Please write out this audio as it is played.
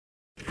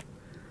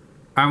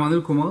I'm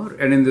Anil Kumar,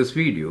 and in this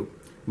video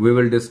we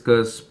will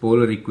discuss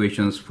polar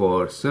equations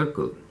for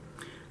circle.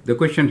 The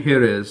question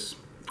here is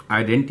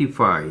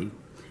identify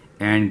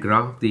and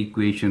graph the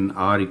equation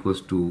r equals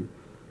to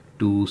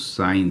 2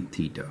 sine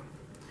theta.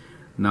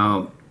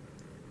 Now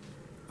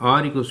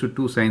r equals to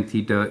 2 sine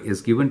theta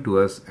is given to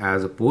us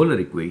as a polar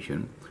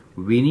equation.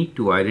 We need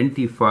to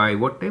identify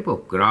what type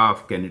of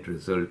graph can it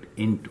result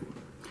into.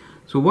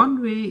 So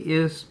one way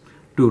is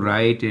to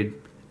write it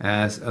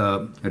as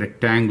a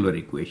rectangular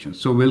equation.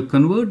 So we'll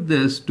convert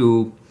this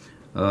to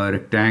a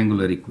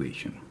rectangular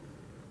equation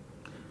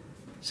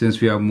since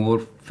we are more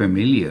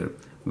familiar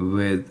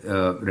with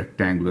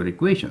rectangular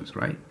equations,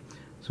 right?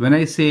 So when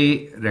I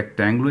say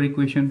rectangular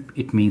equation,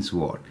 it means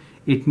what?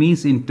 It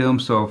means in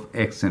terms of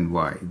x and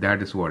y.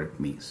 That is what it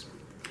means.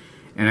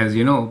 And as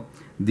you know,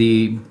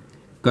 the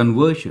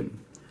conversion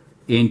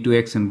into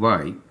x and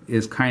y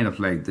is kind of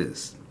like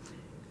this.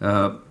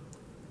 I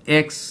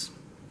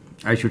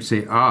should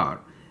say r.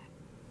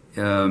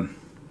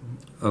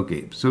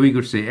 Okay, so we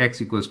could say x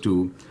equals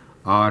to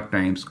r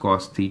times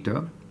cos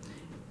theta,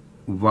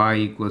 y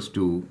equals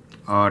to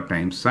r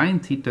times sine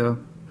theta,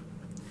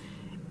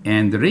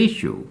 and the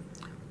ratio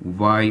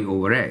y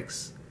over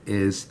x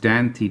is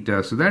tan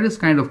theta. So that is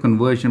kind of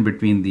conversion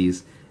between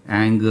these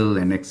angle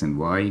and x and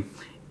y,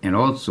 and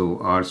also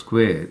r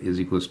square is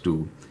equals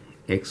to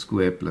x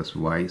square plus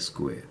y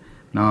square.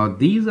 Now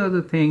these are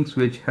the things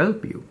which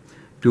help you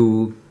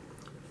to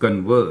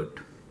convert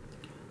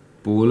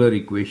polar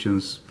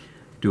equations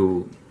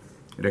to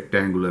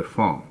rectangular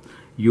form.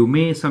 You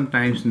may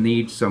sometimes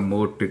need some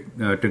more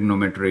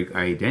trigonometric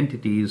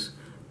identities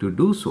to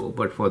do so,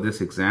 but for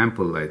this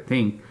example I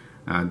think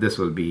this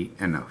will be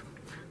enough.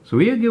 So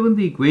we are given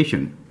the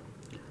equation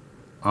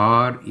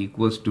r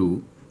equals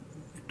to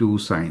 2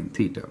 sine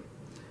theta.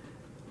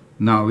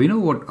 Now we know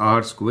what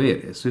r square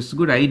is, so it's a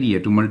good idea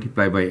to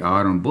multiply by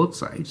r on both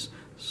sides.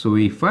 So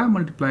if I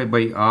multiply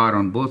by r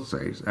on both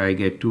sides, I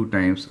get 2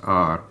 times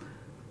r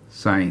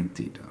sine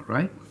theta,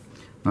 right?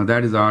 Now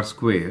that is r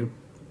square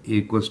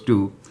equals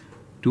to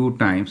 2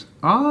 times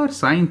r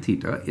sine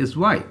theta is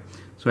y.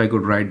 So I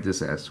could write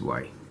this as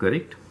y,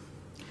 correct?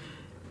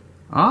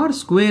 R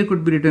square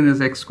could be written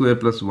as x square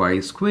plus y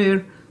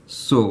square.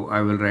 So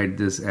I will write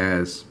this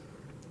as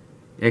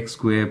x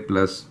square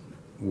plus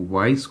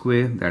y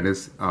square, that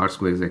is r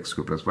square is x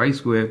square plus y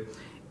square,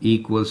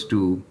 equals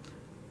to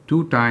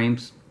 2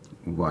 times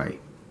y.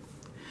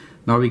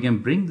 Now we can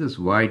bring this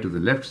y to the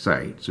left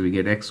side, so we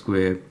get x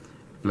square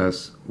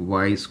plus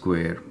y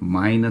square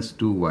minus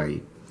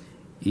 2y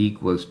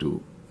equals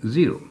to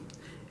 0.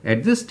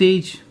 At this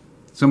stage,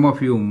 some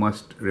of you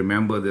must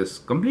remember this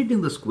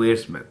completing the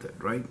squares method,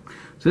 right?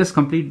 So let's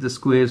complete the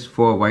squares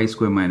for y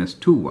square minus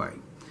 2y.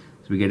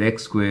 So we get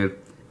x square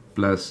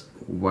plus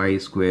y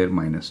square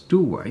minus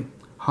 2y.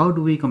 How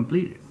do we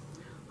complete it?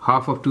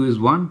 Half of 2 is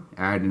 1,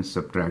 add and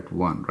subtract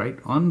 1, right?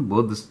 On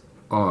both this,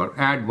 or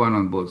add 1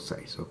 on both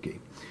sides, okay.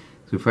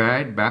 So if I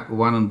add back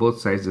 1 on both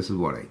sides, this is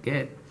what I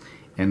get.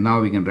 And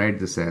now we can write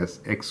this as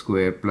x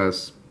square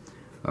plus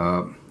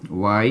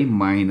y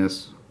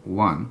minus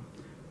 1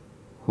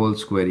 whole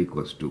square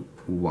equals to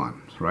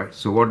 1, right?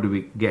 So what do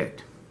we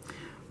get?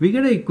 We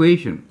get an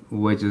equation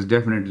which is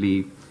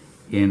definitely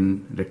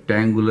in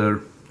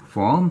rectangular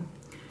form,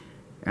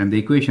 and the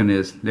equation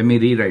is, let me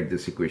rewrite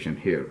this equation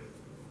here,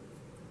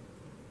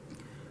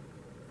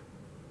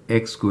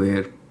 x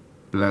square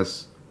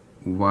plus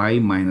y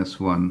minus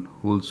 1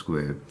 whole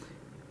square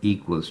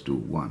equals to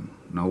 1.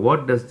 Now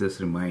what does this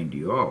remind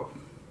you of?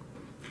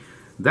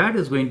 That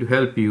is going to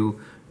help you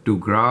to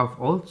graph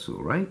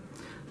also, right?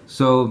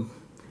 So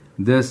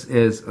this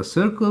is a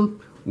circle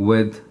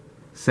with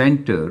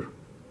center.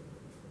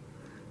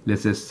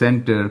 Let's say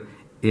center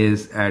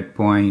is at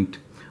point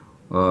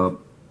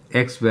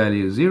x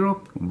value is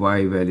 0,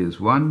 y value is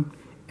 1,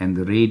 and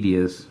the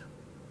radius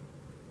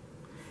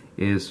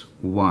is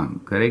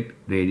 1, correct?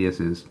 Radius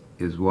is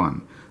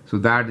 1. So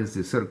that is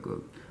the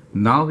circle.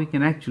 Now we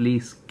can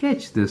actually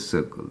sketch this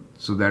circle.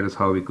 So that is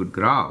how we could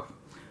graph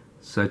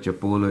such a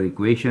polar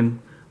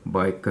equation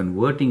by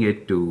converting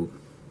it to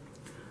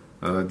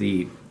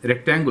the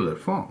rectangular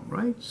form,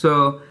 right?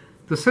 So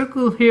the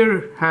circle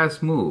here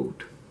has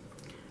moved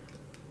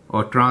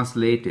or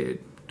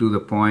translated to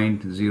the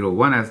point 0,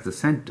 1 as the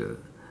center.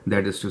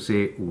 That is to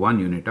say 1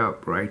 unit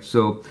up, right?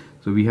 So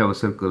we have a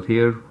circle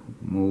here,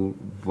 move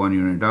 1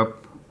 unit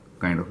up,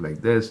 kind of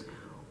like this.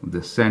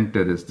 The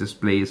center is this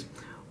place,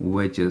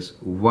 which is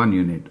 1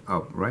 unit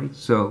up, right?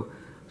 So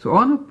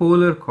on a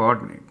polar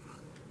coordinate,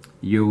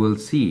 you will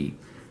see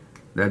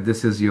that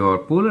this is your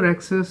polar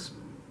axis,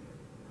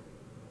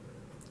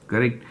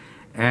 correct?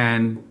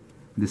 And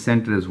the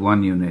center is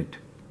 1 unit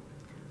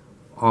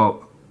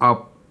up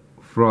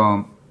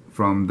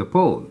from the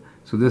pole.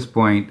 So this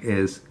point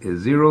is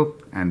 0,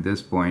 and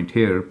this point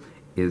here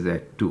is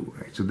at 2,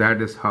 right? So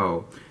that is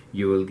how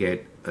you will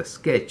get a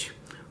sketch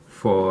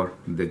for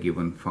the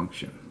given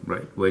function,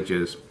 right? Which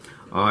is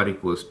r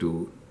equals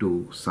to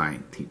 2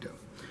 sine theta.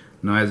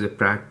 Now as a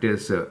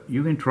practice,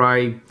 you can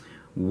try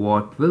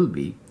what will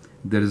be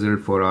the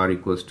result for r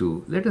equals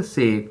to, let us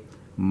say,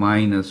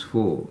 minus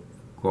 4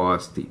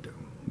 cos theta,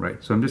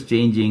 right? So I'm just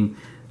changing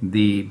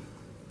the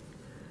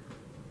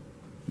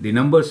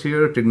numbers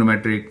here,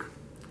 trigonometric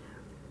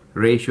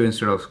ratio,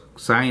 instead of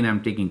sine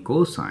I'm taking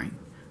cosine.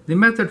 The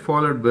method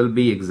followed will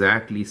be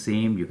exactly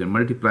same. You can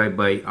multiply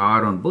by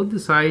r on both the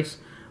sides,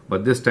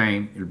 but this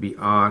time it will be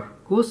r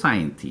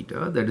cosine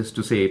theta, that is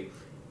to say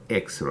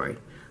x, right?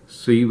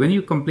 So when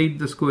you complete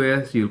the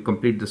squares, you'll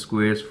complete the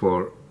squares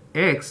for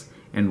x,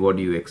 and what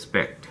do you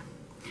expect?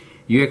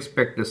 You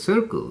expect a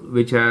circle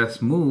which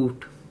has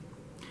moved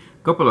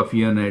a couple of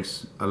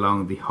units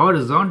along the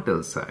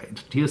horizontal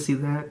side. Do you see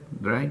that,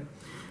 right?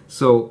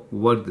 So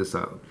work this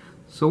out.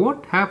 So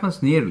what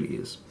happens nearly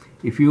is,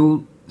 if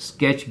you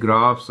sketch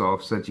graphs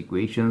of such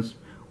equations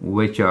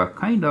which are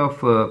kind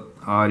of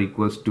r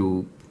equals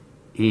to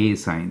a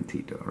sine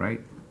theta,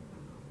 right?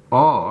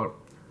 Or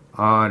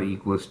r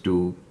equals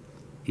to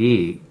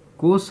a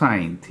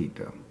cosine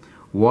theta,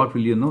 what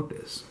will you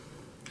notice?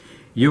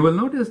 You will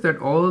notice that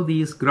all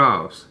these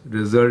graphs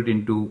result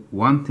into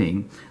one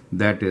thing,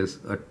 that is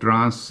a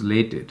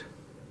translated,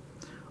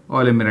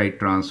 or let me write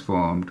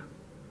transformed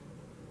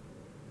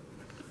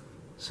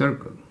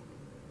circle.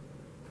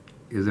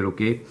 Is it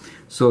okay?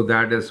 So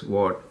that is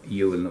what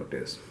you will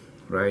notice,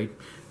 right?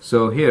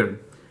 So here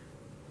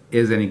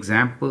is an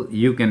example.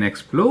 You can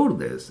explore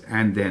this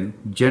and then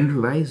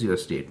generalize your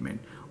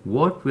statement.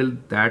 What will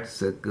that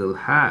circle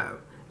have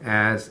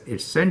as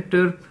its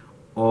center,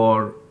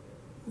 or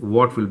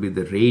what will be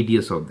the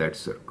radius of that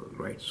circle,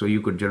 right? So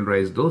you could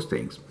generalize those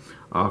things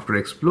after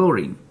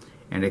exploring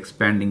and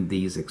expanding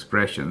these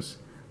expressions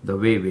the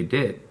way we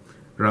did,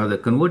 rather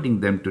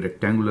converting them to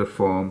rectangular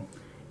form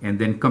and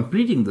then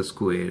completing the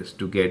squares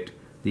to get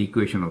the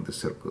equation of the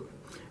circle.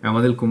 I'm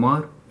Anil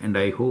Kumar, and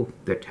I hope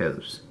that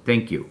helps.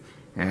 Thank you,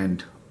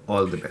 and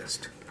all the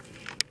best.